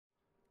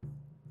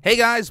Hey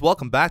guys,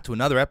 welcome back to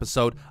another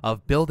episode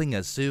of Building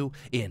a Zoo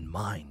in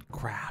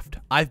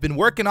Minecraft. I've been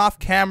working off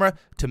camera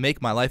to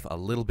make my life a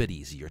little bit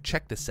easier.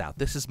 Check this out.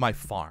 This is my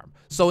farm.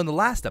 So in the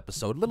last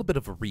episode, a little bit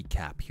of a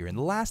recap here. In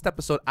the last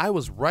episode, I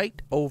was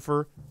right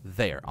over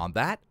there on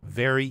that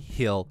very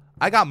hill.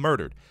 I got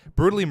murdered,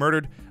 brutally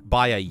murdered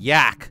by a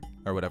yak.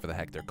 Or whatever the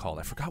heck they're called.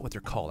 I forgot what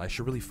they're called. I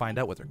should really find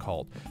out what they're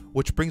called.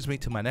 Which brings me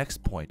to my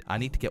next point. I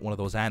need to get one of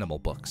those animal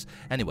books.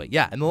 Anyway,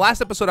 yeah, in the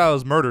last episode I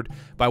was murdered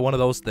by one of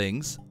those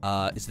things.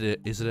 Is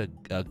it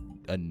a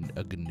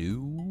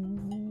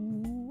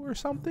gnu or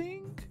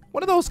something?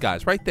 One of those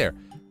guys right there.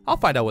 I'll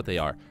find out what they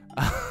are.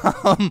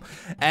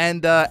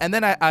 And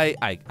then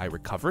I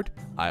recovered.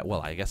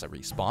 I guess I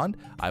respawned.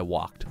 I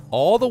walked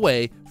all the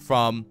way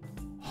from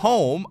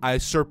home. I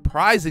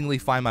surprisingly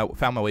found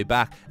my way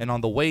back, and on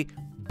the way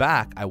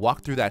back, I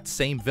walked through that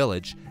same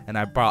village, and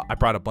I brought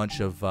a bunch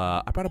of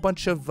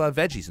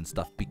veggies and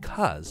stuff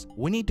because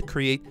we need to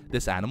create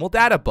this animal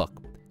data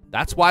book.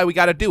 That's why we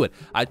got to do it.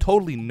 I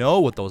totally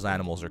know what those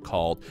animals are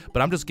called,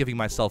 but I'm just giving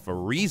myself a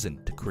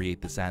reason to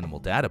create this animal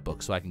data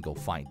book so I can go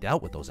find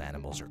out what those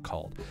animals are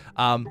called.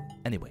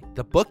 Anyway,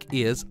 the book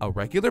is a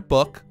regular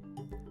book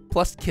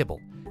plus kibble.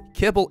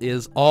 Kibble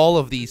is all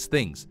of these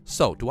things.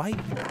 So, do I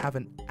have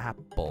an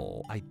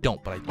apple? I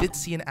don't, but I did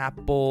see an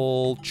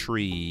apple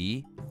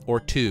tree or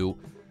two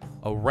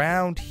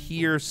around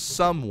here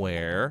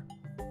somewhere.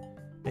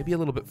 Maybe a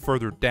little bit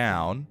further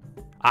down.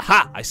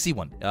 Aha! I see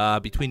one.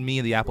 Between me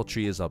and the apple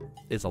tree is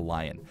a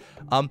lion.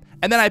 And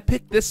then I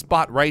picked this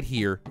spot right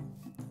here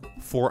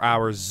for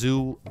our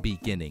zoo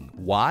beginning.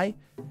 Why?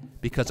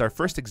 Because our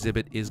first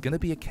exhibit is going to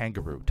be a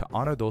kangaroo to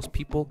honor those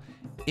people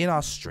in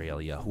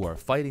Australia who are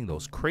fighting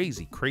those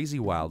crazy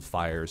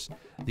wildfires.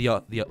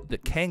 The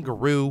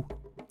kangaroo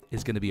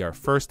is going to be our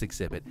first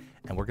exhibit,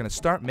 and we're going to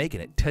start making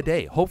it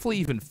today. Hopefully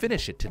even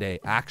finish it today,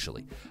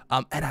 actually.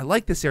 And I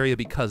like this area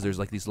because there's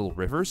like these little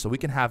rivers, so we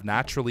can have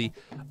natural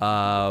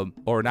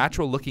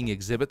looking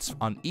exhibits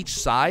on each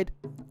side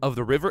of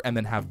the river and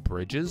then have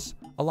bridges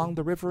along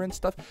the river and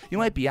stuff. You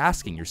might be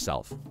asking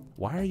yourself,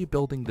 why are you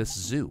building this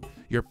zoo?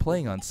 You're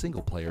playing on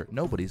single player.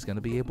 Nobody's going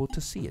to be able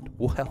to see it.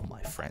 Well,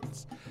 my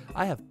friends,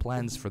 I have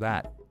plans for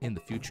that in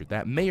the future.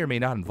 That may or may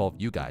not involve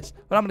you guys,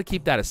 but I'm going to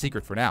keep that a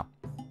secret for now.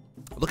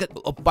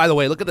 By the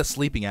way, look at the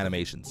sleeping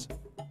animations.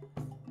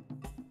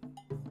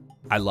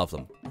 I love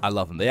them. I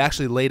love them. They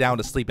actually lay down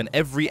to sleep, and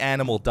every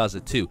animal does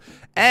it too.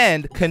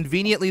 And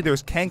conveniently,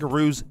 there's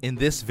kangaroos in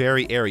this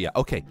very area.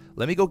 Okay,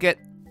 let me go get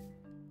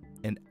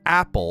an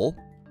apple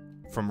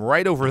from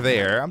right over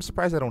there. I'm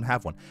surprised I don't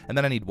have one. And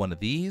then I need one of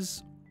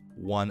these,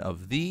 one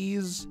of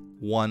these,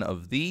 one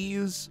of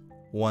these,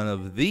 one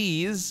of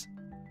these.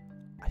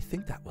 I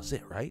think that was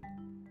it, right?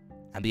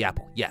 And the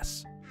apple,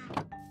 yes.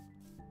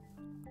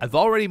 I've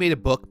already made a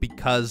book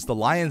because the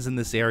lions in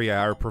this area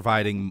are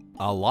providing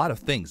a lot of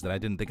things that I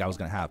didn't think I was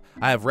going to have.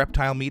 I have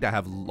reptile meat, I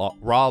have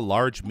raw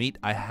large meat,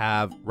 I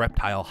have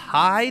reptile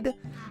hide.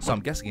 So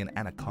I'm guessing an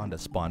anaconda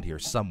spawned here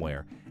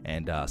somewhere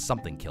and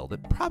something killed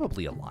it.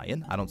 Probably a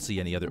lion. I don't see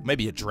any other.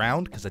 Maybe it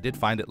drowned because I did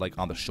find it like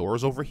on the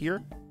shores over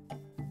here.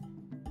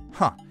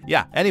 Huh.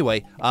 Yeah.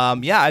 Anyway,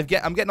 yeah,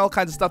 I'm getting all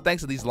kinds of stuff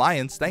thanks to these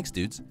lions. Thanks,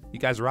 dudes. You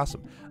guys are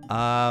awesome.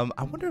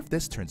 I wonder if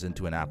this turns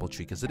into an apple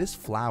tree because it is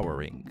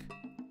flowering.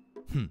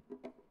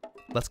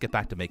 Let's get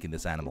back to making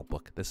this animal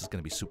book. This is going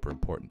to be super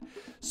important.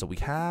 So we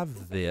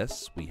have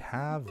this. We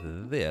have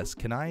this.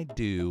 Can I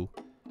do...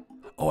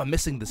 Oh, I'm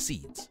missing the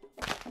seeds.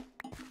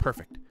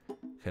 Perfect.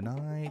 Can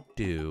I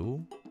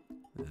do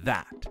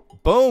that?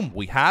 Boom!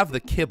 We have the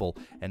kibble.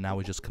 And now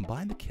we just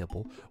combine the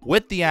kibble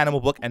with the animal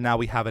book. And now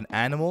we have an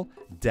animal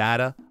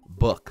data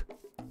book.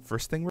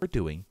 First thing we're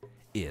doing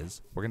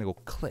is we're going to go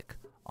click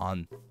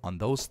on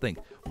those things.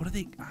 What are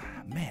they?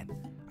 Man,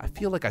 I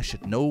feel like I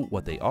should know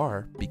what they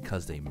are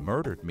because they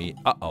murdered me.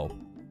 Uh-oh.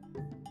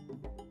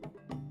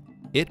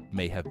 It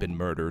may have been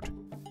murdered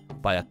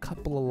by a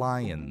couple of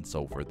lions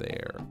over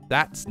there.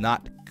 That's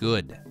not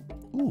good.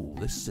 Ooh,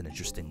 this is an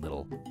interesting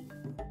little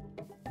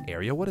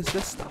area. What is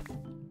this stuff?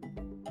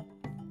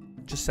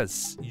 Just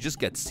says you just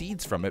get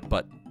seeds from it,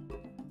 but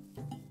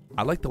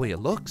I like the way it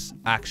looks,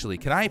 actually.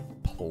 Can I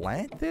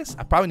plant this?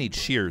 I probably need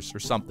shears or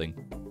something.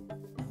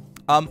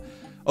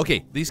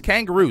 Okay, these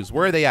kangaroos,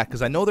 where are they at?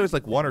 Because I know there's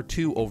like one or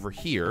two over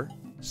here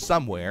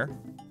somewhere.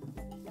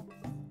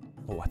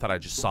 Oh, I thought I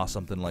just saw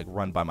something like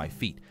run by my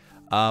feet.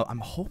 I'm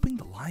hoping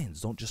the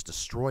lions don't just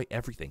destroy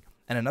everything.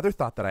 And another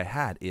thought that I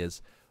had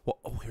is, well,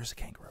 oh, here's a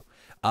kangaroo.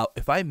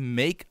 If I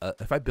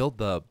build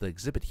the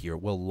exhibit here,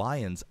 will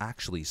lions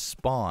actually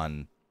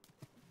spawn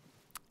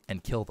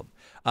and kill them?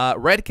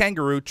 Red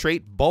kangaroo,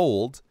 trait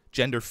bold,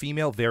 gender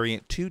female,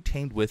 variant 2,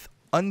 tamed with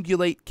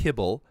ungulate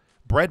kibble,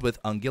 bred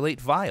with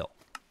ungulate vial.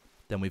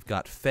 Then we've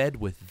got fed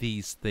with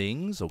these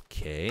things,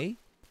 okay.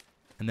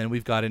 And then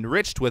we've got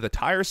enriched with a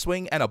tire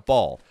swing and a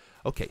ball.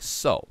 Okay,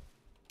 so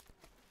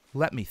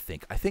let me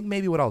think. I think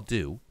maybe what I'll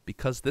do,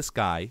 because this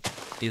guy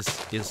is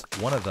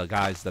one of the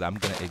guys that I'm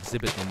gonna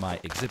exhibit in my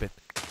exhibit,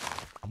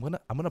 I'm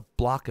gonna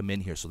block him in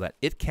here so that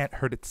it can't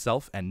hurt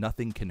itself and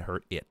nothing can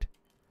hurt it.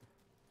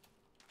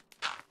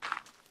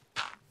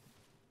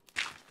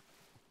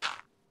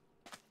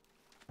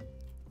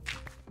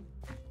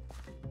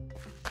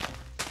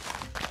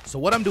 So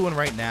what I'm doing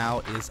right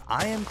now is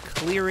I am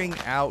clearing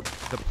out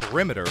the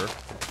perimeter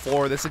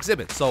for this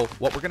exhibit. So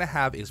what we're going to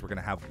have is we're going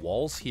to have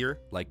walls here,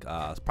 like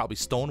probably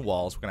stone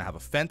walls. We're going to have a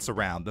fence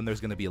around. Then there's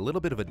going to be a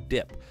little bit of a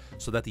dip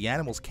so that the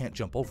animals can't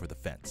jump over the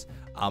fence.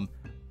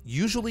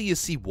 Usually you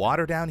see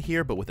water down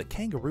here, but with a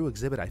kangaroo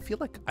exhibit, I feel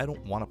like I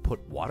don't want to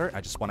put water.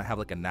 I just want to have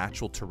like a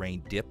natural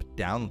terrain dip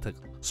down to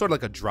sort of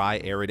like a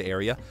dry, arid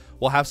area.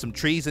 We'll have some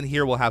trees in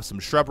here. We'll have some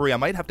shrubbery. I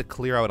might have to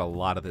clear out a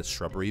lot of this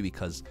shrubbery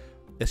because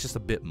it's just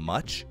a bit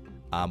much.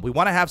 We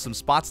want to have some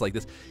spots like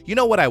this. You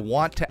know what I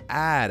want to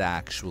add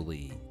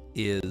actually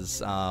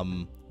is,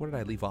 where did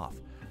I leave off?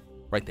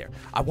 Right there.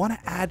 I want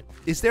to add,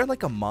 is there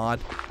like a mod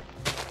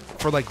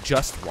for like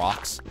just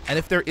rocks? And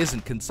if there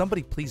isn't, can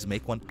somebody please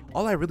make one?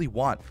 All I really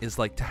want is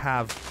like to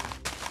have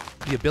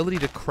the ability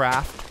to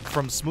craft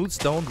from smooth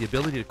stone, the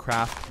ability to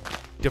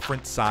craft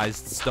different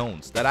sized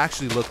stones that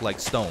actually look like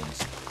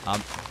stones.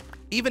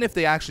 Even if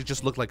they actually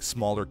just look like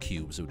smaller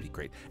cubes, it would be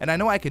great. And I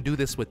know I can do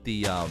this with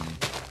the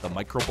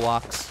micro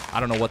blocks.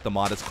 I don't know what the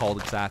mod is called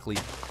exactly,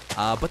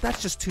 but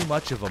that's just too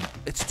much of a,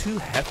 it's too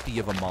hefty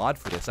of a mod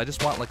for this. I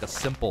just want like a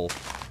simple,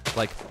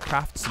 like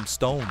craft some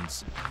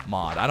stones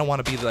mod. I don't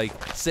want to be like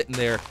sitting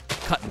there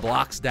cutting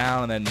blocks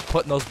down and then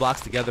putting those blocks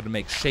together to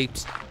make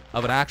shapes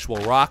of an actual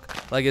rock.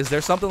 Like, is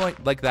there something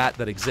like that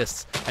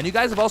exists? And you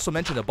guys have also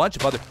mentioned a bunch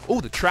of other,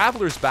 oh, the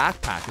traveler's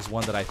backpack is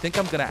one that I think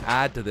I'm gonna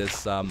add to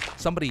this.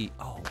 Somebody,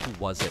 oh, who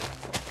was it?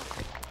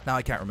 Now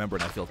I can't remember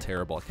and I feel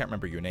terrible. I can't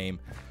remember your name.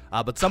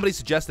 But somebody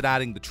suggested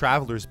adding the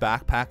traveler's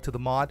backpack to the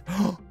mod.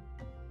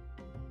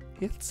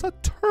 It's a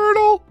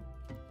turtle.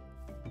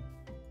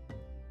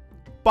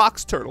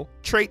 Box turtle.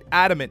 Trait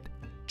adamant.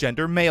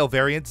 Gender male.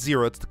 Variant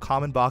 0. It's the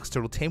common box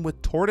turtle. Tamed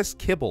with tortoise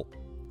kibble.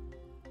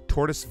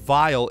 Tortoise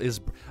vial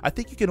is... I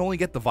think you can only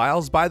get the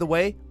vials, by the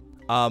way,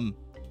 from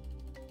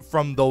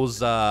those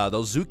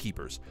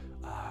zookeepers.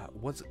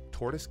 What's it?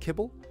 Tortoise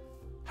kibble?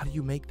 How do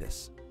you make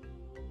this?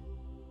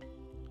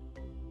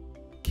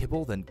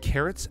 Kibble, then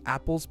carrots,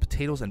 apples,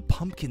 potatoes, and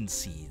pumpkin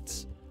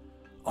seeds.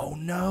 Oh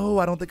no,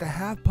 I don't think I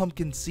have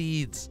pumpkin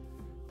seeds.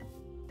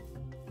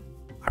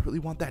 I really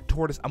want that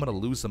tortoise. I'm gonna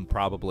lose them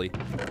probably.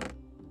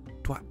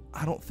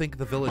 I don't think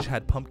the village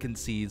had pumpkin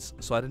seeds,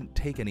 so I didn't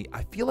take any.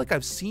 I feel like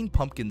I've seen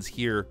pumpkins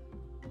here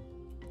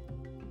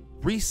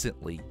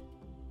recently.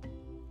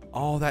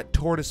 Oh, that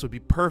tortoise would be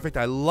perfect.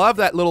 I love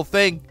that little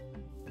thing.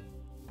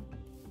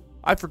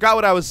 I forgot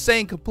what I was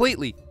saying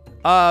completely.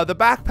 The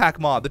backpack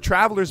mod, the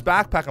traveler's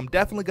backpack. I'm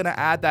definitely going to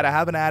add that. I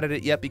haven't added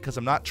it yet because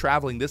I'm not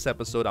traveling this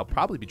episode. I'll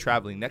probably be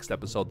traveling next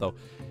episode, though.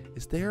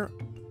 Is there...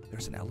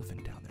 There's an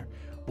elephant down there.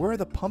 Where are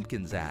the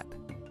pumpkins at?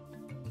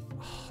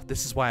 Oh,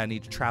 this is why I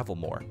need to travel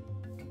more.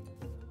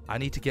 I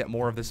need to get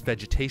more of this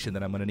vegetation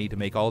that I'm going to need to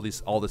make all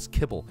this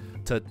kibble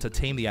to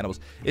tame the animals.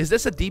 Is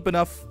this a deep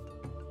enough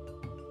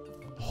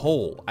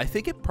hole? I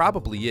think it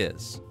probably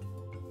is.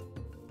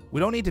 We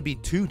don't need to be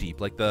too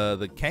deep. Like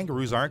the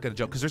kangaroos aren't going to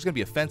jump because there's going to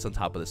be a fence on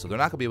top of this, so they're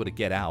not going to be able to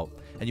get out.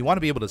 And you want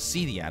to be able to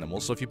see the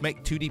animals. So if you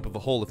make too deep of a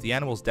hole, if the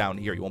animal's down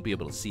here, you won't be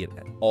able to see it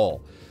at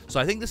all.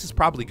 So I think this is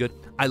probably good.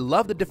 I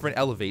love the different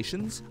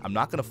elevations. I'm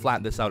not going to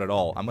flatten this out at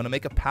all. I'm going to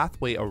make a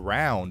pathway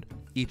around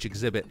each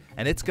exhibit,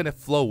 and it's going to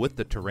flow with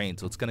the terrain.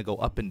 So it's going to go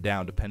up and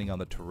down depending on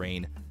the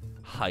terrain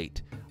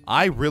height.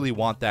 I really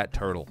want that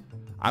turtle.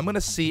 I'm going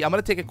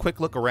to take a quick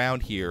look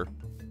around here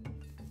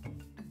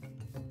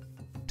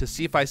to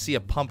see if I see a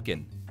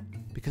pumpkin,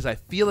 because I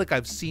feel like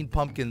I've seen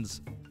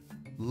pumpkins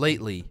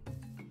lately.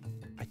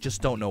 I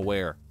just don't know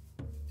where.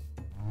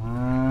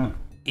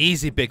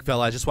 Easy, big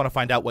fella. I just want to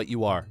find out what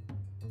you are.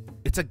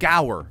 It's a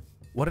gower.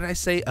 What did I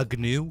say? A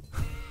gnu?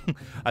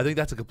 I think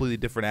that's a completely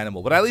different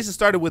animal, but at least it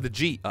started with a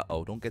G.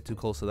 Uh-oh, don't get too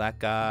close to that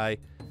guy.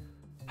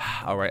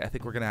 All right, I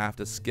think we're going to have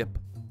to skip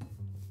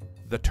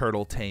the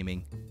turtle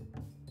taming.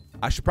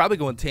 I should probably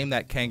go and tame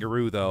that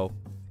kangaroo, though.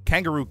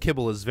 Kangaroo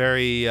kibble is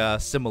very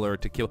similar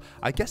to kibble.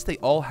 I guess they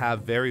all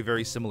have very,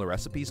 very similar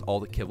recipes, all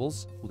the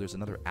kibbles. Oh, there's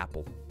another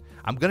apple.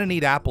 I'm going to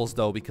need apples,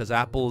 though, because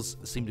apples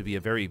seem to be a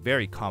very,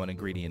 very common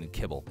ingredient in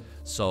kibble.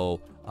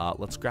 So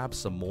let's grab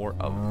some more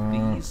of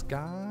these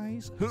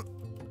guys.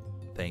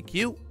 Thank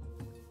you.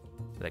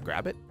 Did I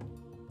grab it?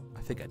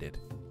 I think I did.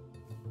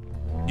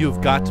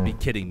 You've got to be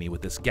kidding me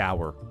with this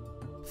gower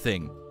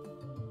thing.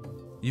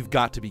 You've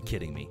got to be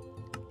kidding me.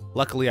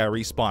 Luckily, I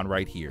respawn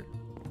right here.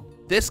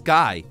 This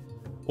guy,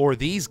 or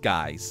these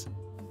guys,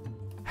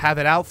 have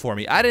it out for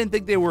me. I didn't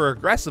think they were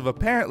aggressive.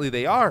 Apparently,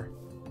 they are.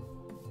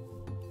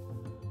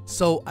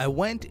 So I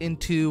went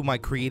into my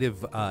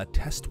creative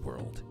test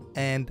world,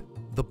 and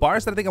the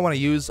bars that I think I want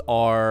to use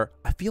are,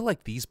 I feel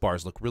like these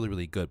bars look really,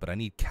 really good, but I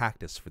need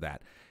cactus for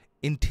that.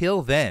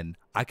 Until then,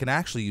 I can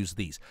actually use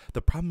these.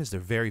 The problem is they're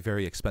very,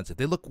 very expensive.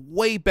 They look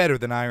way better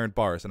than iron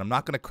bars, and I'm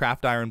not going to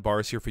craft iron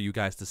bars here for you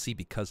guys to see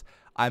because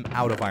I'm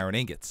out of iron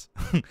ingots.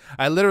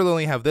 I literally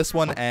only have this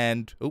one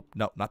and, oh,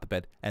 no, not the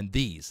bed, and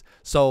these.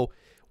 So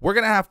we're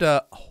going to have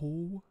to,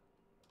 oh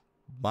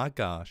my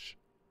gosh.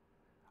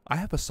 I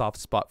have a soft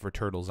spot for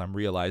turtles, I'm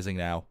realizing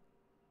now.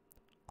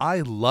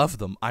 I love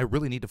them. I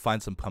really need to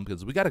find some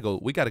pumpkins. We gotta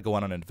go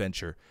on an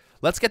adventure.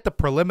 Let's get the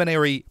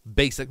preliminary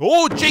basic.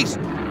 Oh,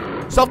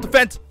 jeez!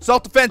 Self-defense!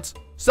 Self-defense!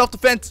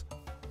 Self-defense!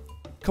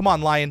 Come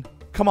on, lion.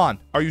 Come on.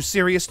 Are you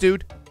serious,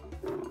 dude?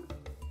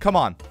 Come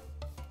on.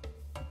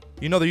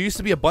 You know, there used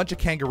to be a bunch of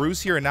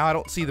kangaroos here, and now I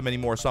don't see them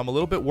anymore, so I'm a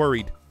little bit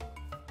worried.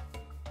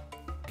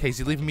 Okay, is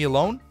he leaving me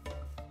alone?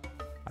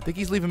 I think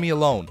he's leaving me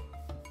alone.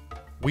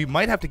 We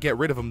might have to get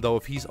rid of him, though,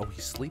 if he's... Oh,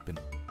 he's sleeping.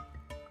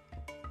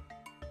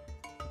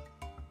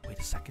 Wait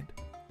a second.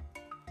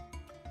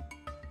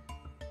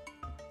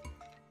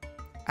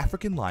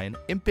 African lion,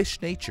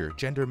 impish nature,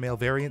 gender male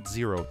variant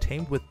 0,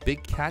 tamed with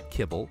big cat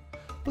kibble.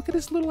 Look at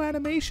his little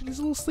animation, his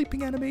little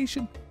sleeping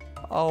animation.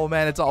 Oh,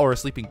 man, it's all... Or a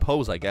sleeping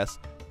pose, I guess.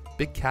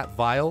 Big cat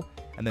vial,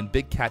 and then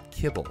big cat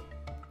kibble.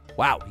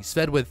 Wow, he's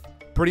fed with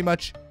pretty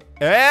much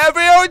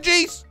every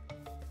OGs.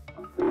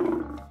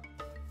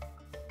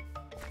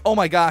 Oh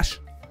my gosh.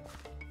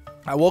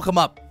 I woke him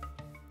up.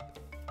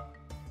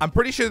 I'm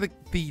pretty sure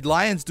the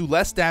lions do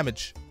less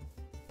damage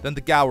than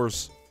the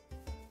gowers.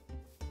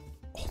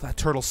 Oh, that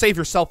turtle. Save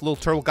yourself, little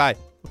turtle guy.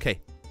 Okay.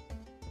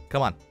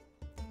 Come on.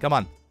 Come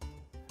on.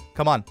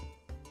 Come on.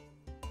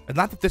 And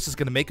not that this is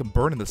going to make him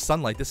burn in the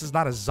sunlight. This is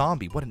not a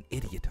zombie. What an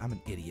idiot. I'm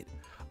an idiot.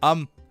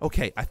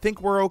 Okay. I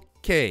think we're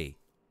okay.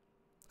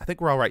 I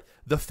think we're all right.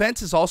 The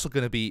fence is also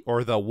going to be,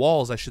 or the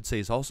walls, I should say,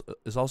 is also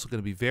going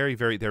to be very,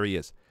 very, there he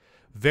is.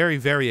 Very,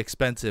 very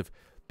expensive,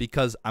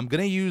 because I'm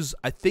going to use,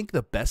 I think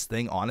the best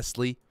thing,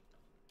 honestly,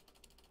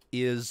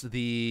 is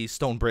the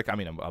stone brick. I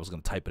mean, I was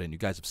going to type it in. You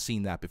guys have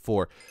seen that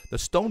before. The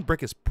stone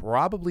brick is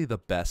probably the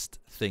best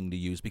thing to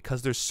use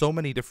because there's so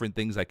many different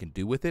things I can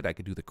do with it. I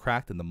can do the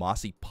cracked and the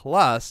mossy.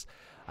 Plus,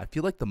 I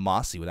feel like the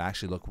mossy would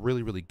actually look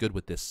really, really good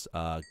with this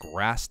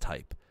grass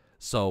type.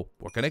 So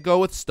we're going to go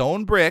with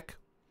stone brick.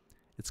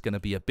 It's going to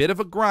be a bit of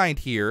a grind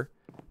here,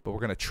 but we're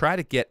going to try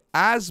to get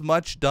as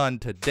much done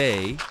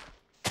today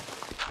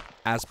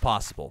as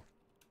possible.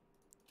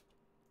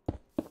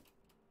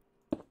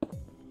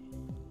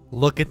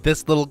 Look at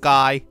this little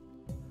guy.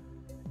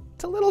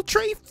 It's a little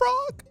tree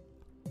frog.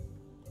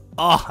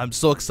 Oh, I'm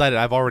so excited.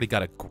 I've already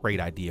got a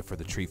great idea for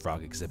the tree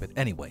frog exhibit.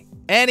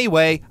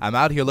 Anyway, I'm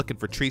out here looking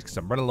for trees because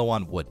I'm running low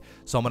on wood.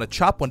 So I'm going to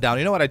chop one down.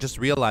 You know what I just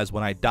realized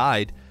when I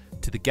died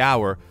to the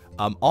gower?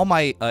 All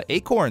my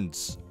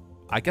acorns,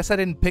 I guess I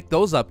didn't pick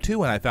those up too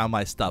when I found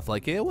my stuff.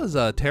 Like, it was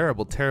a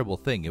terrible, terrible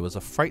thing. It was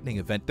a frightening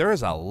event. There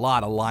is a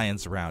lot of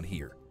lions around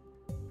here.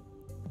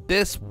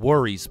 This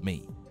worries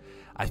me.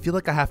 I feel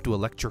like I have to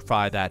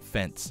electrify that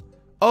fence.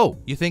 Oh,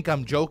 you think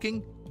I'm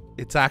joking?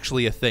 It's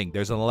actually a thing.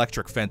 There's an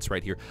electric fence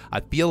right here. I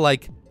feel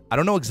like, I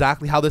don't know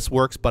exactly how this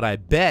works, but I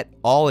bet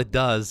all it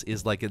does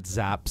is like it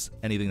zaps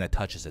anything that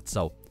touches it.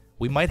 So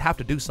we might have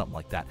to do something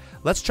like that.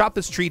 Let's chop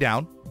this tree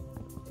down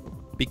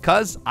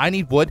because I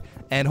need wood,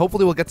 and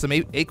hopefully we'll get some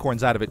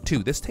acorns out of it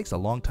too. This takes a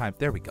long time.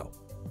 There we go.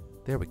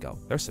 There we go.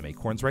 There's some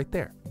acorns right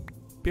there.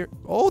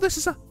 Oh, this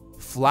is a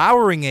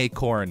flowering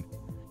acorn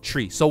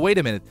tree. So wait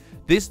a minute.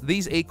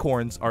 These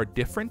acorns are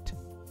different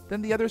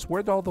than the others.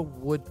 Where'd all the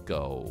wood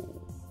go?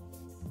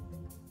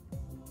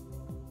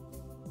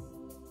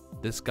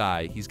 This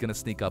guy, he's going to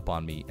sneak up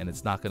on me, and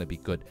it's not going to be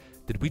good.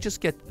 Did we just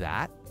get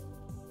that?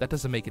 That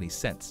doesn't make any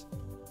sense.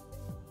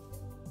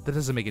 That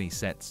doesn't make any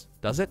sense.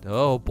 Does it?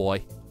 Oh,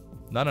 boy.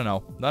 No, no,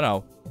 no. No,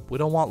 no. We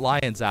don't want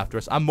lions after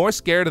us. I'm more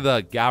scared of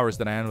the gowers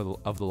than I am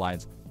of the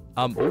lions.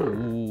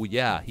 Oh,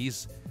 yeah.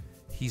 He's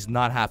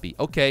not happy.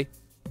 Okay.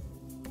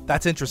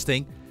 That's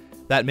interesting.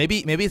 That maybe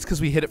it's because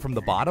we hit it from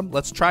the bottom.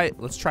 Let's try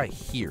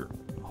here.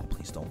 Oh,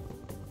 please don't.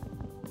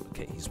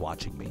 Okay, he's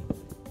watching me.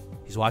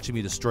 He's watching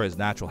me destroy his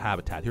natural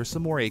habitat. Here's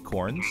some more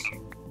acorns.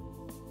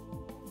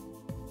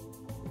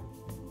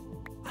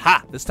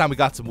 Ha! This time we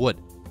got some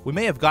wood. We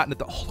may have gotten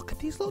it. Oh, look at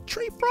these little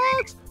tree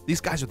frogs.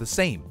 These guys are the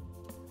same,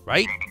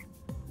 right?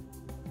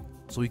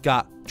 So we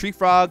got tree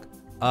frog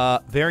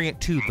variant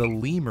 2, the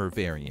lemur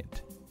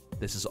variant.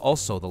 This is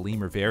also the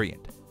lemur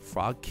variant.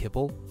 Frog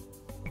kibble.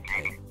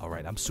 Okay, all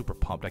right. I'm super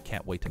pumped. I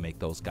can't wait to make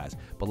those guys.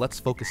 But let's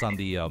focus on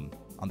the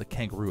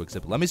kangaroo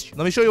exhibit. Let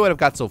me show you what I've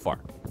got so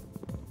far.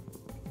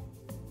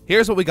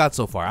 Here's what we got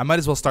so far. I might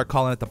as well start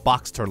calling it the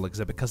box turtle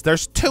exhibit because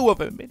there's 2 of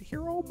them in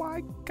here. Oh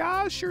my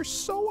gosh, you're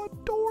so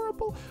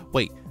adorable.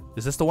 Wait,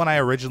 is this the one I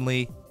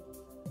originally...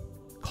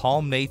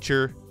 Calm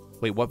nature.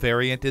 Wait, what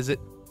variant is it?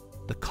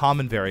 The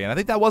common variant. I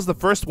think that was the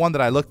first one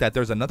that I looked at.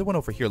 There's another one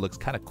over here. Looks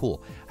kind of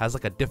cool. Has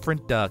like a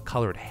different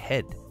colored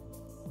head.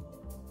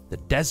 The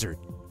desert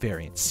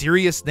variant.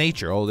 Serious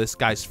nature. Oh, this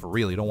guy's for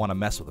real. You don't want to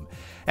mess with him.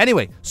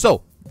 Anyway,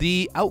 so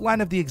the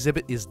outline of the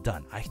exhibit is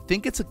done. I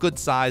think it's a good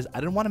size. I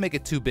didn't want to make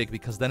it too big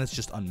because then it's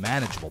just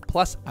unmanageable.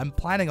 Plus, I'm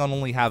planning on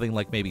only having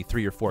like maybe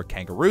 3 or 4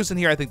 kangaroos in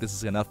here. I think this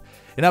is enough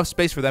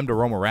space for them to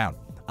roam around.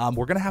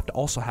 We're going to have to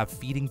also have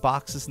feeding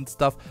boxes and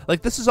stuff.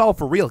 Like, this is all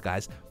for real,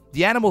 guys.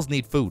 The animals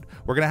need food.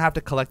 We're going to have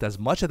to collect as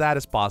much of that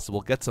as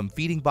possible, get some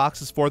feeding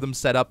boxes for them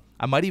set up.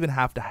 I might even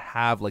have to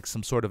have like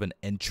some sort of an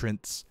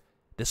entrance.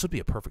 This would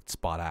be a perfect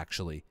spot,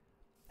 actually.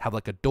 have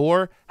like a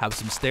door, have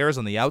some stairs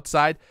on the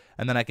outside,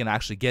 and then I can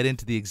actually get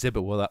into the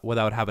exhibit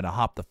without having to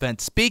hop the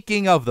fence.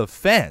 Speaking of the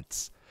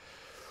fence,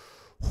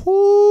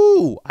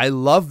 whoo, I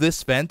love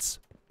this fence.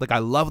 Like, I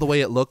love the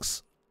way it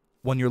looks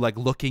when you're like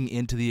looking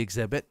into the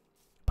exhibit.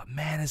 But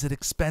man, is it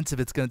expensive.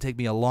 It's going to take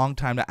me a long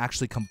time to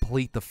actually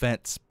complete the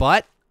fence.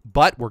 But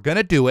we're going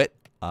to do it.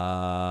 That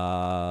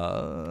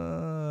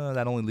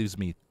only leaves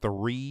me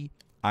 3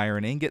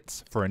 iron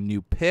ingots for a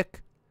new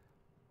pick.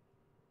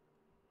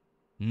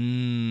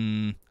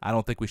 I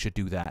don't think we should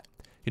do that.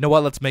 You know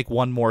what? Let's make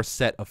one more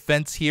set of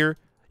fence here.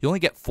 You only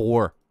get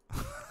 4.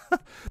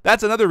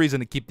 That's another reason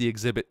to keep the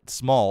exhibit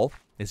small,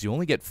 is you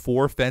only get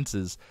 4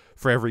 fences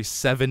for every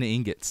 7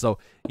 ingots. So,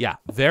 yeah,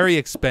 very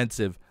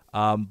expensive,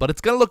 but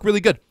it's going to look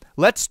really good.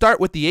 Let's start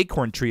with the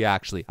acorn tree,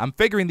 actually. I'm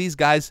figuring these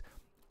guys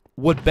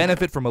would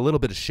benefit from a little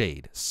bit of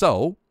shade.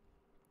 So,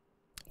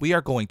 we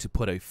are going to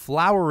put a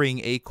flowering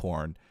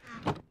acorn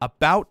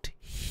about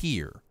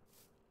here.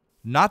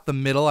 Not the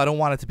middle. I don't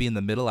want it to be in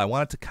the middle. I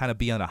want it to kind of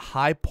be on a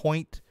high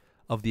point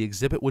of the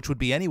exhibit, which would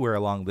be anywhere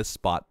along this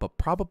spot, but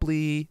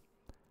probably,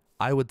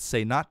 I would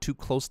say, not too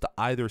close to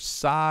either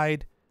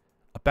side.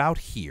 About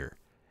here.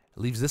 It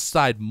leaves this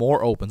side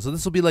more open. So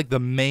this will be like the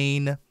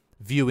main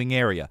viewing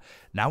area.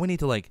 Now we need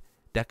to like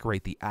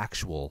decorate the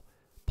actual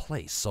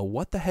place. So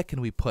what the heck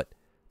can we put?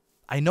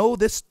 I know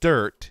this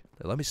dirt.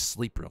 Let me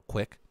sleep real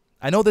quick.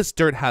 I know this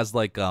dirt has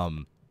like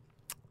is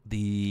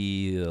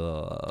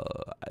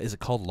it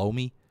called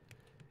loamy?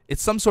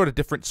 It's some sort of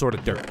different sort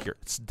of dirt here.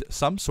 It's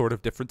some sort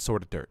of different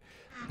sort of dirt.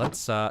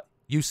 Let's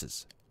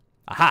uses.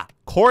 Aha!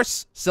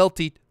 Coarse,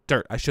 silty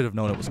dirt. I should have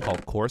known it was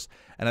called coarse.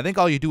 And I think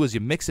all you do is you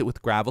mix it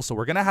with gravel. So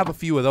we're going to have a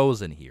few of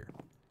those in here.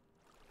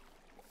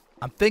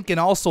 I'm thinking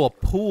also a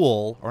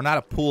pool. Or not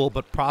a pool,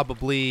 but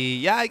probably,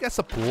 yeah, I guess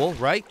a pool,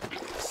 right?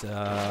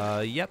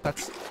 Yep,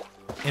 that's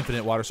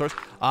infinite water source.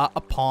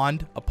 A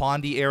pond. A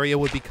pondy area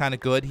would be kind of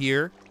good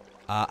here.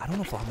 I don't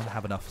know if I'm going to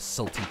have enough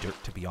silty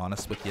dirt, to be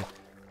honest with you.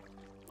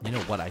 You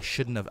know what? I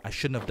shouldn't have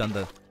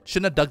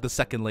dug the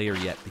second layer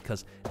yet,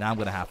 because now I'm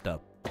going to have to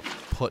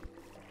put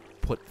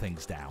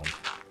things down.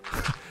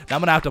 Now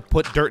I'm going to have to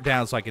put dirt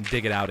down so I can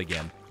dig it out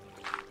again.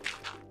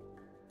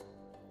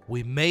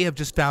 We may have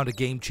just found a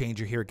game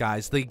changer here,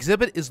 guys. The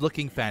exhibit is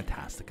looking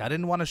fantastic. I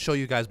didn't want to show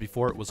you guys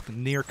before it was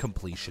near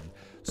completion,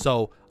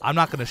 so I'm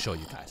not going to show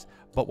you guys.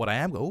 But what I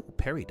am... Oh,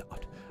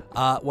 peridot.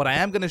 What I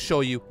am going to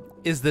show you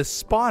is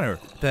this spawner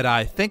that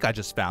I think I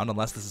just found,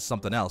 unless this is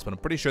something else, but I'm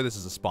pretty sure this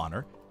is a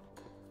spawner.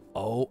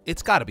 Oh,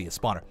 it's got to be a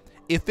spawner.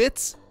 If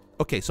it's...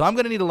 Okay, so I'm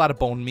going to need a lot of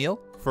bone meal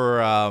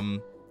for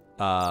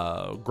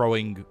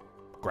growing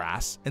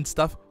grass and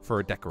stuff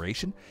for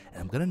decoration,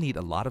 and I'm gonna need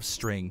a lot of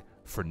string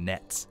for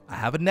nets. I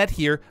have a net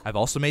here. I've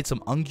also made some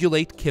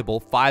ungulate kibble,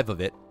 5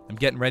 of it. I'm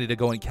getting ready to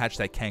go and catch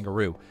that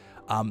kangaroo.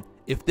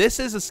 If this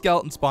is a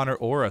skeleton spawner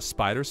or a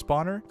spider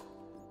spawner,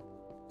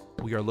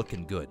 we are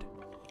looking good.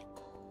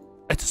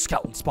 It's a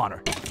skeleton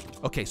spawner.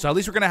 Okay, so at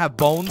least we're gonna have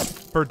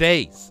bones for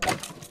days,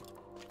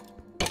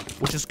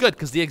 which is good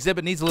because the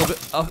exhibit needs a little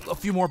bit, a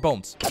few more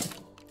bones.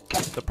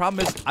 The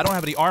problem is I don't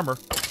have any armor.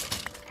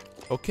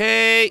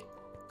 Okay.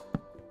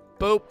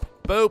 Boop,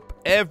 boop.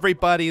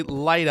 Everybody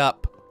light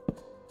up.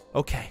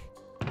 Okay.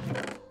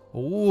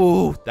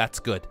 Ooh, that's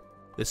good.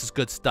 This is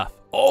good stuff.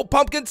 Oh,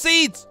 pumpkin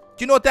seeds!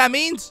 Do you know what that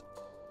means?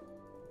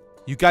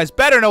 You guys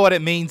better know what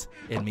it means.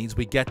 It means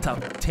we get to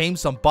tame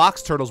some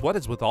box turtles. What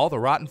is with all the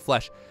rotten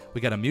flesh? We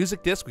got a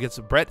music disc. We get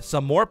some bread,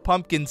 some more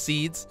pumpkin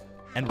seeds,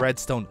 and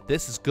redstone.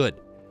 This is good.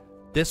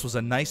 This was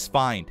a nice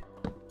find.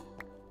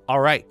 All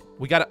right.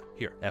 We got it.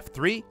 Here,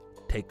 F3.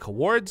 Take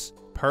coords.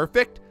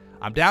 Perfect.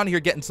 I'm down here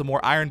getting some more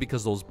iron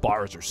because those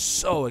bars are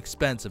so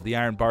expensive. The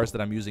iron bars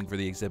that I'm using for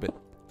the exhibit.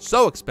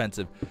 So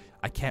expensive.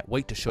 I can't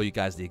wait to show you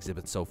guys the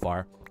exhibit so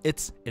far.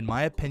 It's, in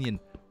my opinion,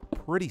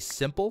 pretty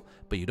simple,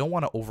 but you don't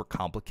want to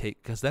overcomplicate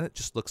because then it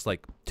just looks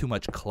like too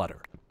much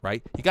clutter,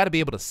 right? You got to be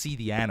able to see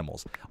the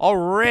animals.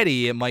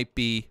 Already, it might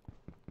be...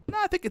 No,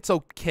 I think it's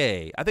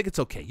okay. I think it's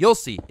okay. You'll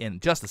see in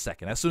just a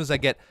second. As soon as I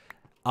get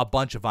a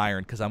bunch of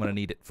iron because I'm going to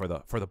need it for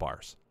the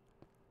bars.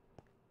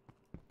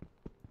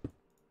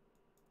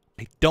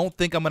 I don't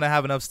think I'm going to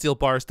have enough steel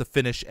bars to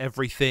finish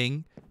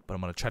everything, but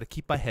I'm going to try to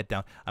keep my head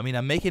down. I mean,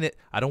 I'm making it,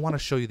 I don't want to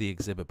show you the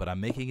exhibit, but I'm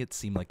making it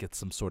seem like it's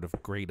some sort of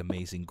great,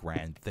 amazing,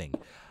 grand thing.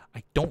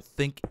 I don't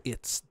think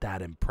it's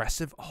that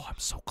impressive. Oh, I'm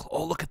so close.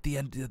 Oh, look at the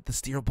end. The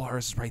steel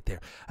bars right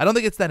there. I don't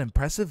think it's that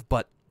impressive,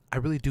 but I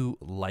really do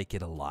like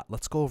it a lot.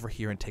 Let's go over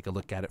here and take a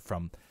look at it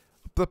from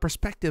the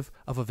perspective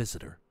of a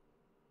visitor.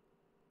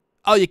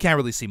 Oh, you can't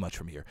really see much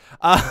from here.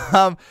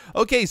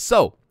 Okay,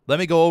 so let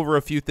me go over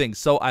a few things.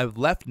 So I've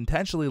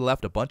intentionally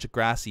left a bunch of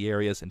grassy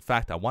areas. In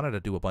fact, I wanted to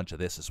do a bunch of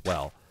this as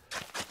well.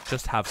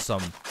 Just have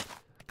some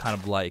kind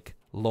of like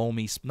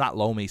loamy, not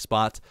loamy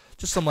spots,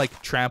 just some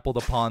like trampled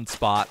upon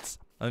spots.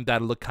 I think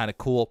that'll look kind of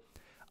cool.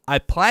 I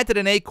planted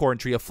an acorn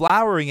tree, a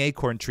flowering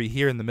acorn tree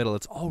here in the middle.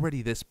 It's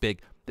already this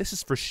big. This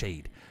is for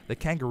shade. The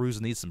kangaroos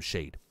need some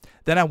shade.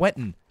 Then I went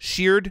and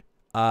sheared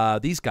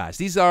these guys.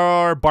 These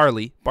are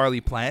barley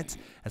plants.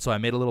 And so I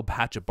made a little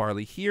patch of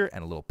barley here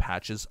and a little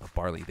patches of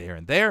barley there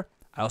and there.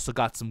 I also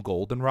got some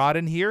goldenrod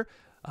in here.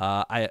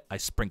 I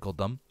sprinkled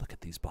them. Look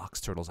at these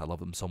box turtles. I love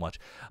them so much.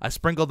 I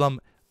sprinkled them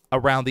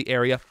around the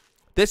area.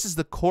 This is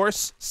the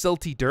coarse,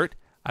 silty dirt.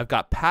 I've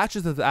got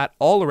patches of that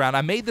all around.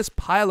 I made this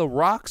pile of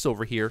rocks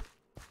over here.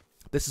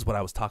 This is what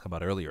I was talking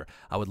about earlier.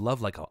 I would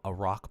love like a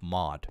rock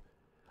mod.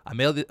 I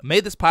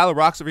made this pile of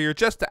rocks over here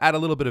just to add a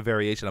little bit of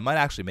variation. I might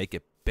actually make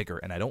it bigger,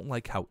 and I don't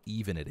like how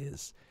even it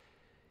is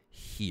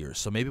here.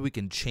 So maybe we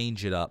can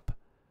change it up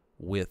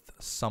with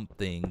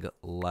something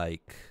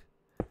like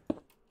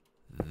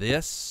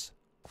this,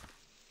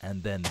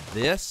 and then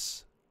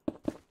this,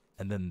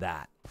 and then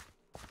that.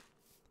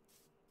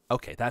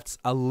 Okay, that's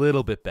a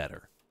little bit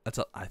better.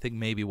 I think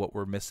maybe what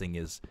we're missing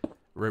is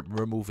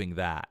removing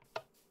that.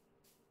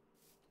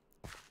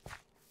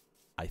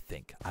 I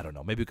think. I don't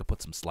know. Maybe we could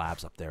put some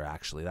slabs up there,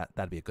 actually.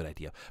 That'd be a good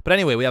idea. But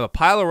anyway, we have a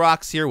pile of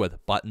rocks here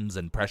with buttons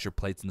and pressure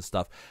plates and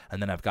stuff.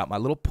 And then I've got my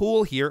little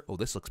pool here. Oh,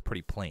 this looks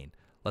pretty plain.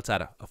 Let's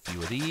add a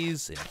few of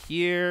these in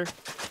here.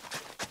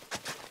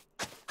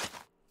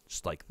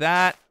 Just like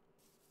that.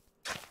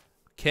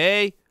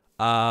 Okay.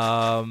 We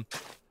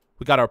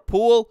got our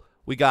pool.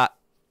 We got...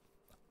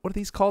 What are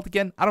these called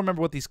again? I don't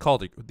remember what these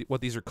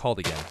are called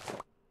again.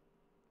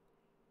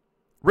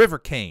 River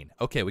cane.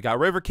 Okay, we got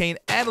river cane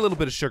and a little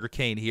bit of sugar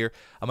cane here.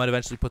 I might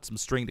eventually put some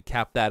string to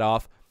cap that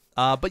off.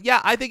 But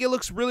yeah, I think it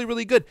looks really,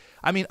 really good.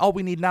 I mean, all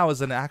we need now is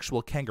an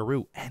actual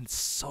kangaroo. And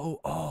so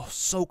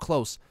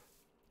close.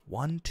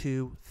 1,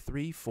 2,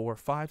 3, 4,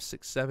 5,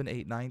 6, 7,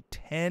 8, 9,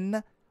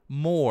 10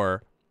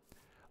 more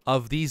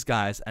of these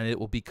guys, and it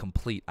will be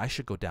complete. I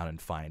should go down and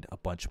find a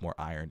bunch more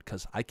iron,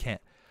 because I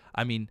can't.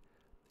 I mean,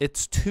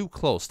 it's too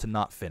close to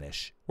not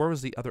finish. Where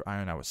was the other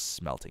iron I was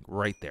smelting?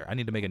 Right there. I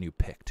need to make a new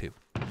pick, too.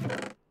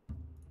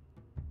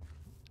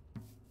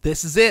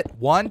 This is it.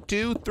 1,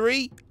 2,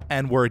 3,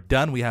 and we're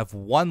done. We have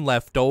one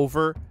left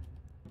over.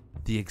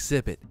 The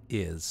exhibit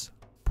is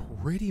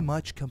pretty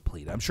much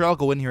complete. I'm sure I'll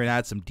go in here and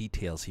add some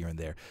details here and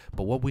there,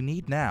 but what we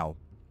need now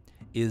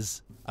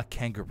is a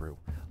kangaroo.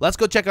 Let's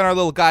go check on our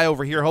little guy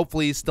over here.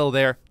 Hopefully he's still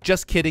there.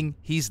 Just kidding.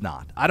 He's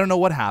not. I don't know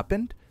what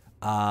happened.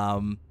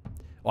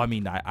 Well, I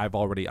mean, I've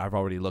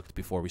already looked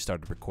before we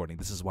started recording.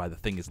 This is why the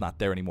thing is not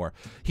there anymore.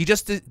 He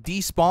just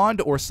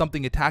despawned, or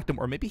something attacked him,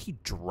 or maybe he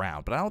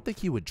drowned. But I don't think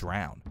he would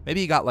drown. Maybe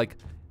he got like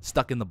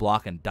stuck in the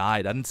block and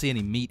died. I didn't see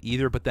any meat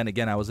either. But then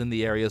again, I was in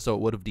the area, so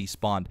it would have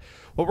despawned.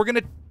 Well, we're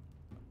gonna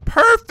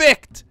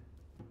perfect.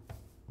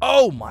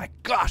 Oh my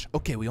gosh.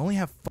 Okay, we only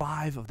have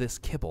 5 of this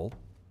kibble.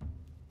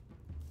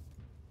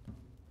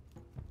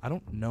 I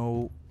don't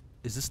know.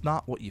 Is this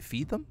not what you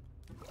feed them?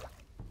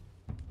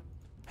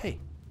 Hey.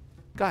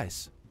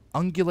 Guys,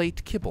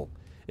 ungulate kibble.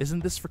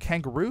 Isn't this for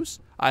kangaroos?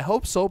 I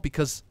hope so,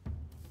 because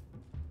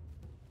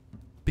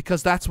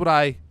that's what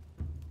I...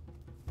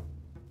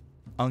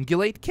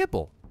 Ungulate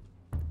kibble.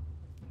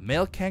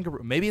 Male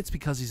kangaroo. Maybe it's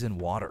because he's in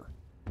water.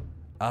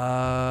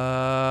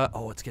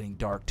 Oh, it's getting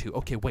dark too.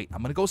 Okay, wait.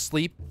 I'm gonna go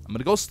sleep. Then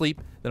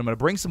I'm gonna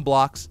bring some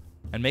blocks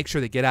and make sure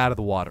they get out of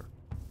the water.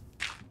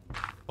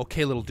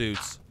 Okay, little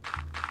dudes.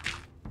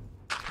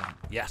 Come on.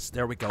 Yes,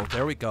 there we go.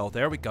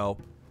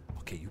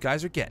 Okay, you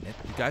guys are getting it.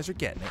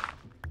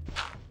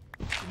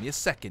 Give me a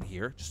second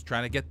here. Just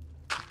trying to get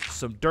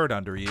some dirt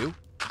under you.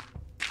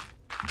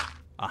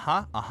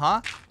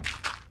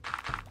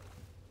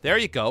 There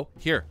you go.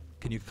 Here,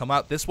 can you come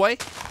out this way?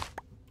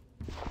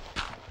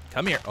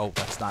 Come here. Oh,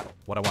 that's not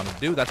what I wanted to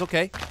do. That's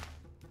okay.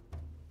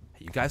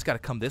 Hey, you guys got to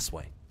come this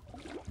way.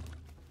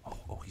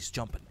 Oh, he's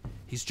jumping.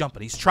 He's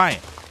trying.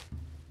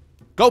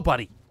 Go,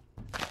 buddy.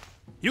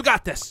 You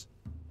got this.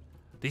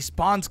 These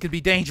spawns can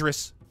be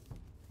dangerous.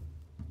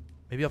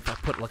 Maybe I'll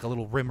put like a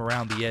little rim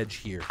around the edge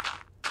here.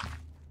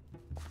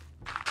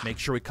 Make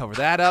sure we cover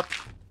that up.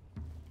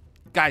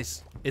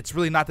 Guys, it's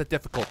really not that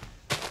difficult.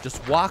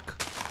 Just walk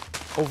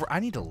over. I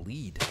need a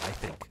lead, I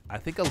think. I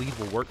think a lead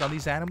will work on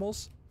these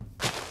animals.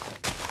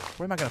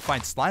 Where am I going to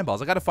find slime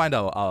balls? I got to find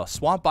a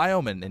swamp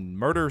biome and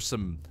murder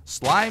some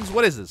slimes.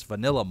 What is this?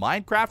 Vanilla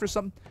Minecraft or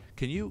something?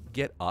 Can you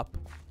get up?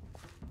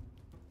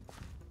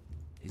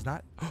 He's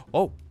not.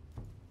 Oh.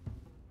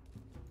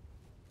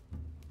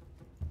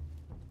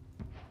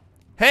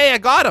 Hey, I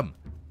got him.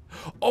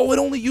 Oh, it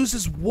only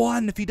uses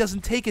 1 if he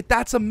doesn't take it.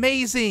 That's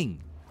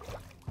amazing.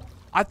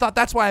 I thought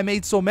that's why I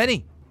made so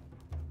many.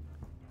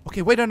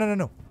 Okay, wait,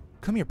 no.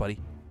 Come here, buddy.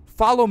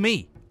 Follow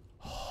me.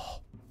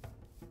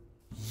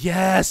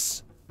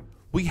 Yes.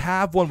 We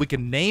have one. We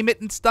can name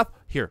it and stuff.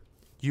 Here,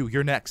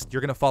 you're next.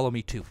 You're going to follow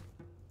me too.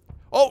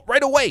 Oh,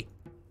 right away.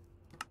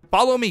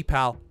 Follow me,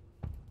 pal.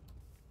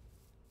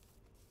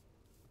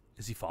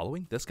 Is he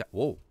following? This guy.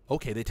 Whoa.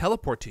 Okay, they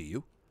teleport to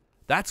you.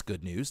 That's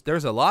good news.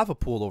 There's a lava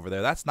pool over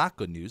there. That's not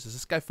good news. Is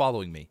this guy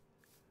following me?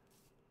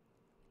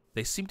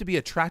 They seem to be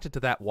attracted to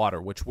that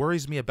water, which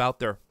worries me about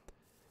their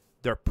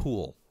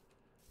pool.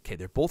 Okay,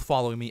 they're both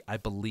following me, I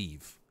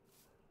believe.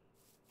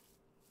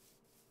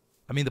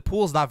 I mean, the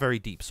pool's not very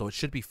deep, so it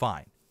should be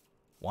fine.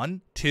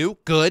 1, 2,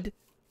 good.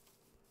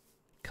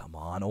 Come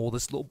on,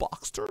 this little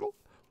box turtle.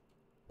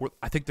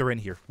 I think they're in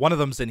here. One of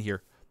them's in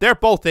here. They're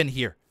both in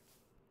here.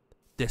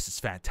 This is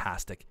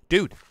fantastic.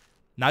 Dude,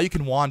 now you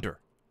can wander.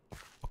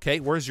 Okay,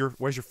 where's your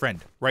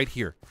friend? Right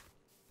here.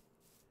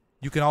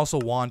 You can also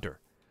wander.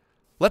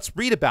 Let's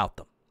read about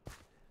them.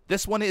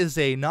 This one is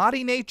a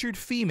naughty-natured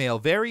female,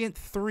 variant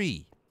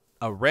 3,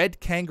 a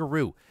red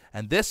kangaroo.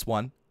 And this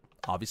one,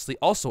 obviously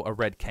also a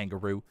red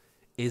kangaroo,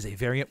 is a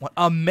variant 1,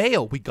 a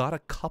male. We got a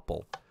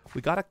couple. We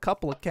got a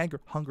couple of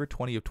kangaroo. Hunger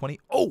 20 of 20.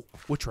 Oh,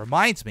 which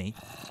reminds me,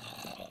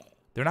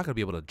 they're not going to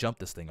be able to jump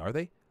this thing, are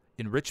they?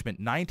 Enrichment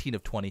 19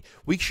 of 20.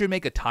 We should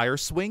make a tire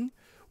swing.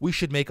 We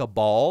should make a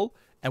ball.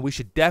 And we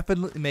should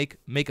definitely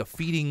make a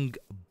feeding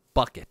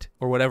bucket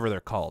or whatever they're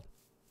called.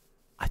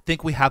 I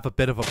think we have a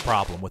bit of a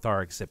problem with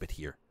our exhibit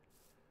here.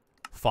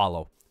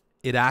 Follow.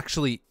 It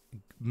actually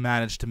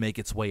managed to make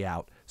its way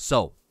out.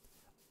 So,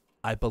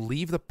 I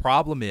believe the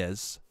problem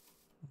is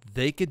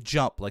they could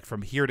jump like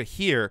from here to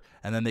here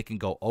and then they can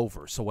go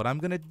over. So what I'm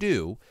going to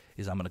do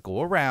is I'm going to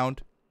go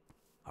around.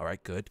 All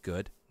right, good,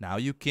 good. Now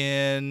you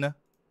can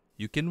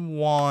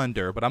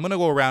wander, but I'm going to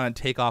go around and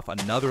take off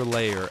another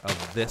layer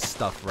of this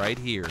stuff right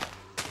here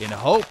in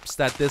hopes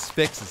that this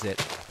fixes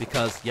it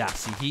because, yeah,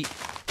 see,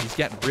 he's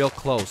getting real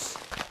close.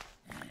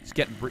 He's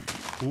getting...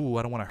 Ooh,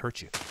 I don't want to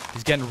hurt you.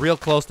 He's getting real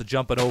close to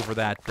jumping over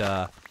that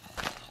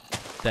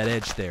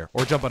edge there.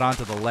 Or jumping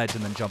onto the ledge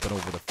and then jumping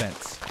over the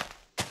fence.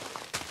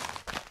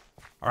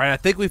 All right, I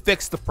think we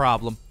fixed the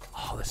problem.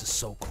 Oh, this is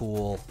so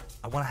cool.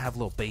 I want to have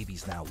little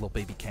babies now. Little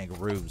baby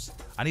kangaroos.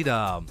 I need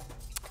a...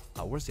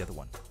 where's the other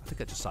one? I think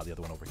I just saw the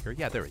other one over here.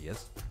 Yeah, there he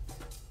is.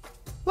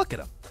 Look at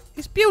him.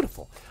 He's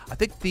beautiful. I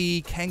think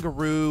the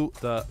kangaroo...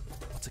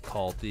 What's it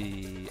called?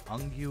 The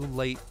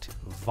ungulate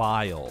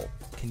vial.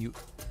 Can you...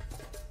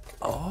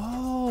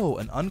 Oh,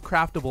 an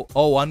uncraftable...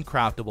 Oh,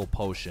 uncraftable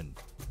potion.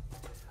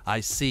 I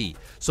see.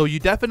 So you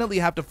definitely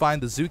have to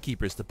find the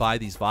zookeepers to buy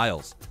these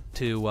vials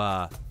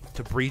to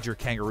breed your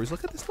kangaroos.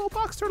 Look at this little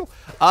box turtle.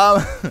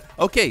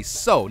 Okay,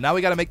 so now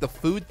we got to make the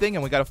food thing,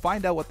 and we got to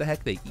find out what the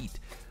heck they eat.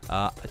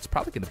 It's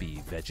probably going to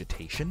be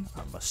vegetation,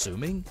 I'm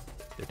assuming.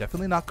 They're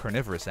definitely not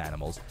carnivorous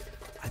animals.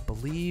 I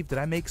believe... Did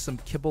I make some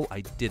kibble?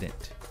 I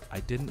didn't. I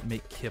didn't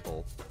make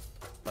kibble,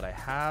 but I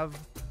have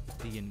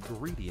the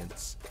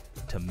ingredients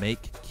to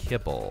make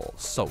kibble.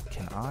 So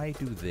can I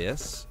do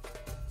this?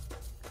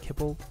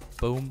 Kibble,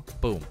 boom,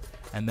 boom.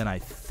 And then I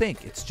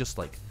think it's just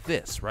like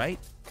this, right?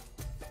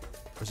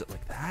 Or is it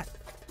like that?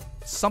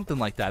 Something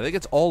like that. I think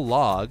it's all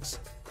logs.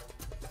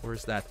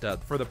 Where's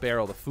that? For the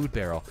barrel, the food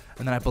barrel.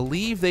 And then I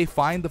believe they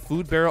find the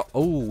food barrel.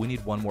 Oh, we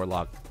need one more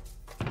log.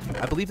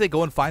 I believe they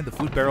go and find the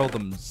food barrel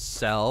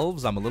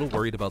themselves. I'm a little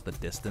worried about the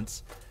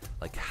distance.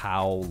 Like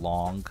how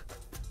long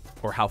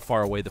or how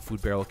far away the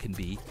food barrel can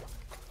be.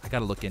 I got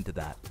to look into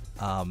that.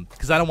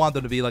 Because I don't want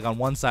them to be like on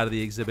one side of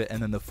the exhibit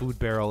and then the food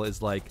barrel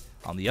is like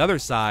on the other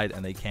side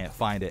and they can't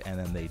find it and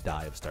then they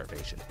die of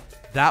starvation.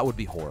 That would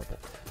be horrible.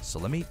 So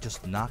let me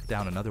just knock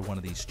down another one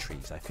of these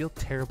trees. I feel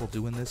terrible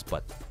doing this,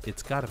 but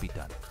it's got to be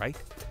done, right?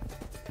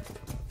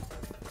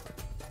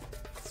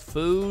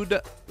 Food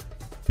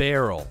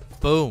barrel.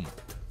 Boom.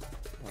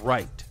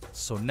 Right.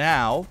 So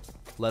now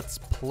let's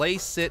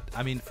place it.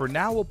 I mean, for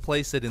now, we'll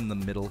place it in the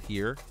middle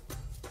here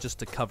just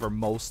to cover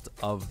most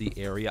of the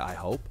area, I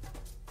hope.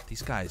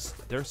 These guys,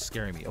 they're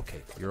scaring me.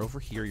 Okay, you're over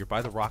here. You're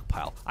by the rock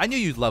pile. I knew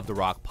you'd love the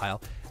rock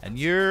pile. And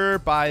you're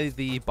by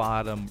the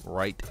bottom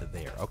right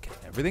there. Okay,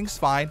 everything's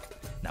fine.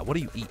 Now, what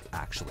do you eat,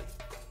 actually?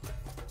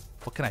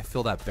 What can I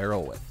fill that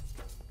barrel with?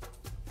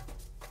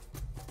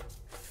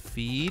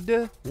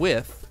 Feed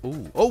with...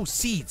 Ooh, oh,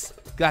 seeds.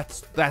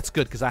 That's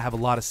good, because I have a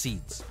lot of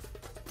seeds.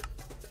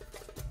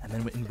 And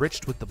then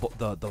enriched with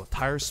the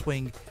tire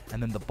swing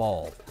and then the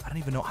ball. I don't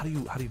even know. How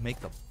do you make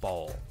the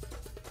ball?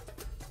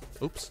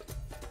 Oops.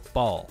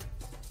 Ball.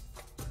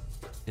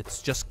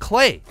 It's just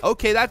clay.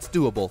 Okay, that's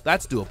doable.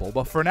 That's doable.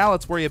 But for now,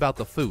 let's worry about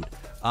the food.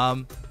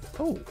 Oh,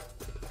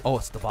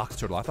 it's the box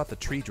turtle. I thought the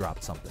tree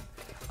dropped something.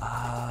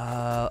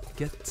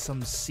 Get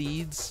some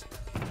seeds.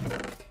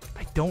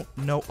 I don't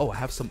know. Oh, I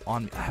have some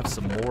on me. I have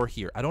some more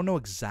here. I don't know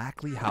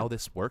exactly how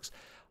this works.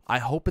 I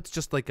hope it's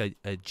just like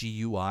a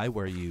GUI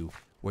where you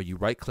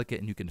right-click it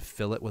and you can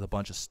fill it with a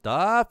bunch of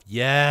stuff.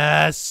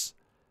 Yes.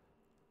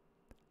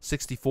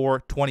 64,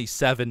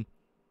 27.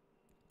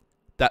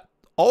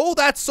 Oh,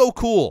 that's so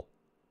cool.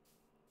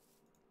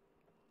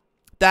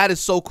 That is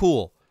so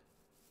cool.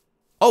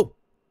 Oh.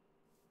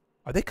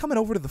 Are they coming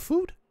over to the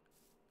food?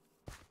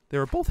 They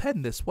were both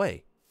heading this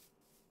way.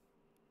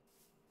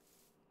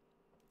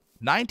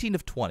 19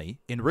 of 20.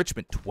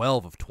 Enrichment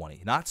 12 of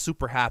 20. Not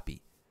super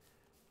happy.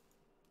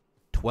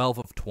 12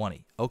 of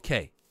 20.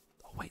 Okay.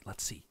 Oh, wait,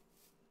 let's see.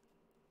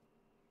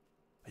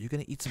 Are you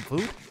going to eat some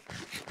food?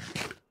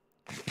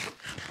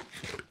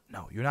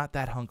 No, you're not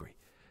that hungry.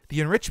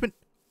 The enrichment...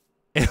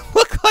 It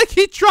looked like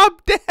he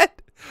dropped dead.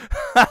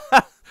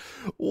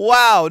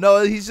 Wow.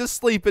 No, he's just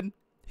sleeping.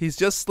 He's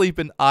just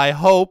sleeping. I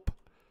hope.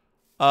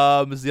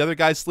 Is the other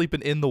guy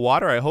sleeping in the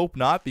water? I hope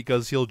not,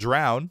 because he'll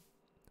drown.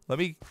 Let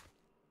me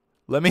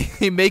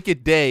make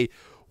it day.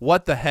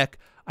 What the heck?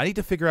 I need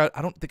to figure out.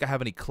 I don't think I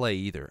have any clay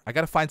either. I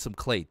got to find some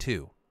clay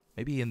too.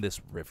 Maybe in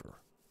this river.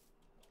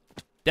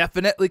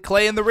 Definitely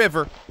clay in the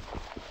river.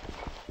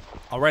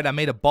 All right, I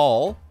made a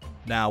ball.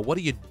 Now, what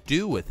do you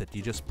do with it? Do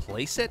you just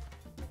place it?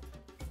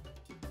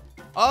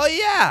 Oh,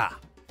 yeah.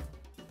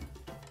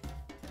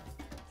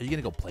 Are you going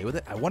to go play with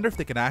it? I wonder if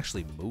they can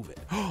actually move it.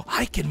 Oh,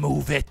 I can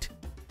move it.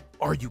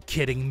 Are you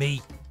kidding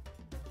me?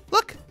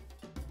 Look.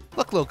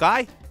 Look, little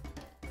guy.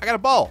 I got a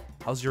ball.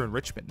 How's your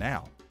enrichment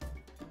now?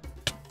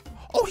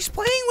 Oh, he's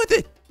playing with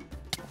it.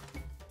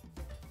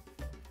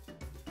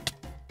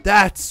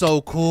 That's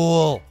so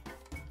cool.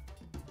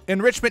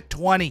 Enrichment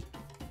 20.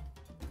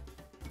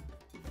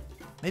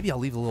 Maybe I'll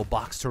leave the little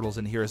box turtles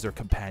in here as their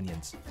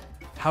companions.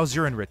 How's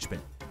your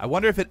enrichment? I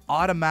wonder if it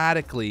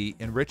automatically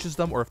enriches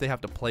them or if they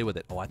have to play with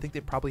it. Oh, I think they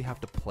probably have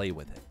to play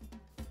with it.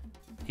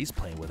 He's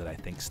playing with it, I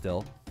think,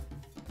 still.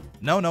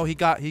 No, he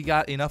got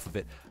enough of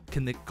it.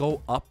 Can it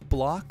go up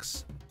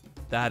blocks?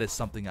 That is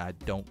something I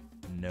don't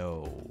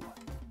know.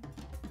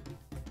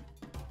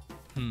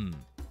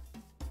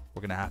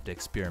 We're gonna have to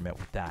experiment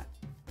with that.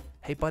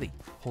 Hey, buddy,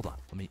 hold on.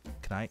 Can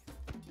I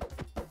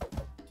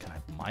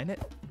mine it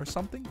or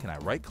something? Can I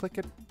right-click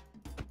it?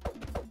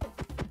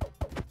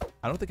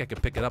 I don't think I can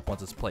pick it up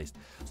once it's placed.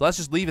 So let's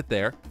just leave it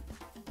there.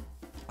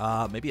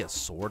 Maybe a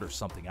sword or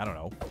something. I don't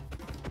know.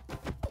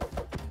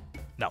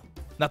 No,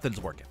 nothing's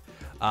working.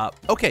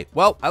 Okay,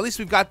 well, at least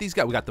we've got these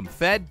guys. We got them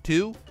fed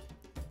too.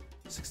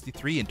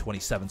 63 and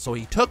 27. So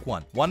he took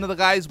one. One of the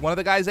guys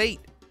ate.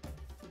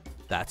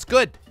 That's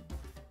good.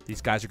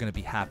 These guys are going to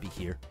be happy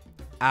here.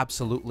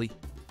 Absolutely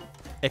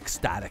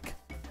ecstatic.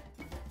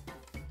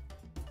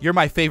 You're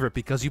my favorite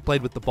because you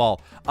played with the ball.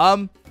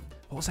 What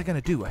was I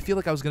going to do? I feel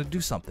like I was going to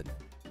do something.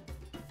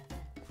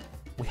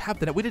 We have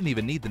the net. We didn't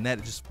even need the net.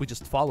 We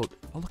just followed.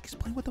 Oh, look, he's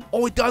playing with them.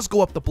 Oh, it does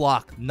go up the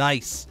block.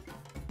 Nice.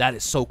 That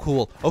is so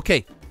cool.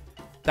 Okay,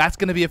 that's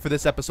going to be it for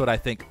this episode, I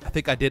think. I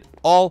think I did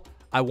all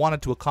I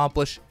wanted to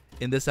accomplish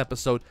in this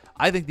episode.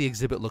 I think the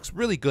exhibit looks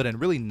really good and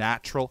really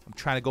natural. I'm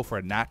trying to go for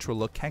a natural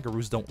look.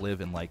 Kangaroos don't live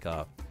in like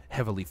a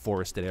heavily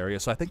forested area,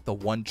 so I think the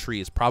one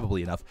tree is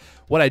probably enough.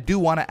 What I do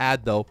want to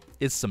add, though,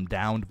 is some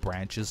downed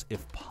branches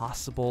if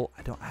possible.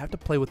 I have to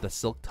play with the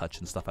silk touch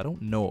and stuff. I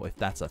don't know if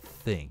that's a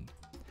thing.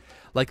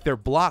 Like, they're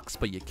blocks,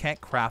 but you can't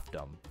craft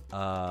them.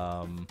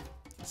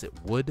 Is it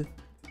wood?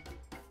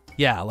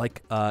 Yeah,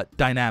 like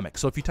dynamic.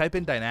 So if you type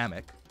in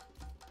dynamic,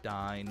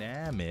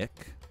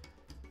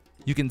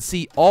 you can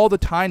see all the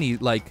tiny,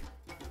 like,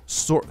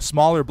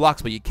 smaller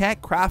blocks, but you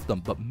can't craft them.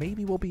 But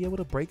maybe we'll be able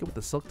to break it with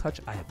the silk touch.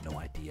 I have no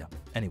idea.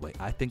 Anyway,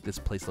 I think this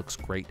place looks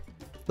great.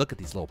 Look at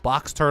these little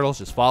box turtles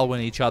just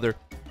following each other.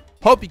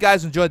 Hope you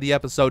guys enjoyed the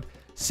episode.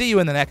 See you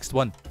in the next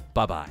one.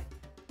 Bye-bye.